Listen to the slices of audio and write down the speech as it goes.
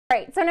All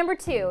right, so number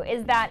 2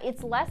 is that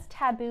it's less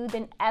taboo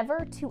than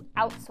ever to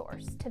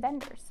outsource to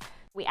vendors.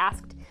 We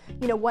asked,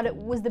 what it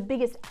was the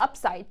biggest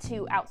upside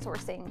to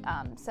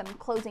outsourcing some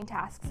closing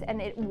tasks, and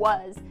it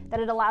was that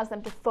it allows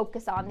them to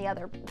focus on the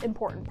other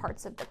important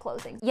parts of the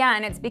closing. Yeah,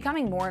 and it's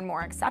becoming more and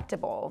more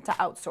acceptable to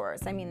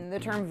outsource. I mean, the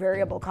term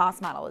variable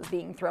cost model is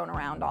being thrown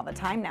around all the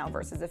time now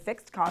versus a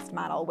fixed cost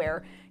model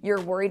where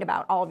you're worried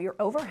about all of your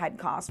overhead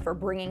costs for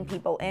bringing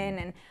people in.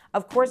 And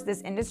of course,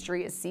 this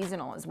industry is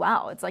seasonal as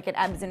well. It's like it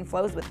ebbs and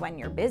flows with when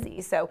you're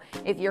busy. So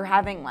if you're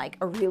having like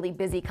a really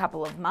busy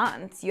couple of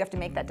months, you have to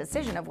make that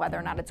decision of whether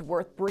or not it's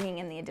worth bringing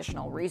in the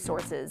additional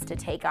resources to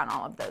take on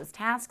all of those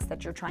tasks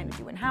that you're trying to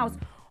do in-house,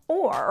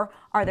 or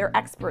are there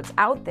experts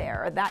out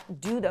there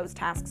that do those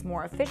tasks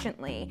more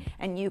efficiently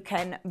and you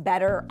can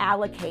better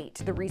allocate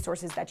the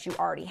resources that you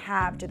already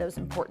have to those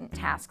important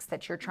tasks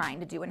that you're trying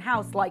to do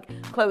in-house, like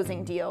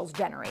closing deals,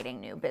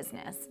 generating new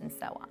business, and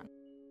so on.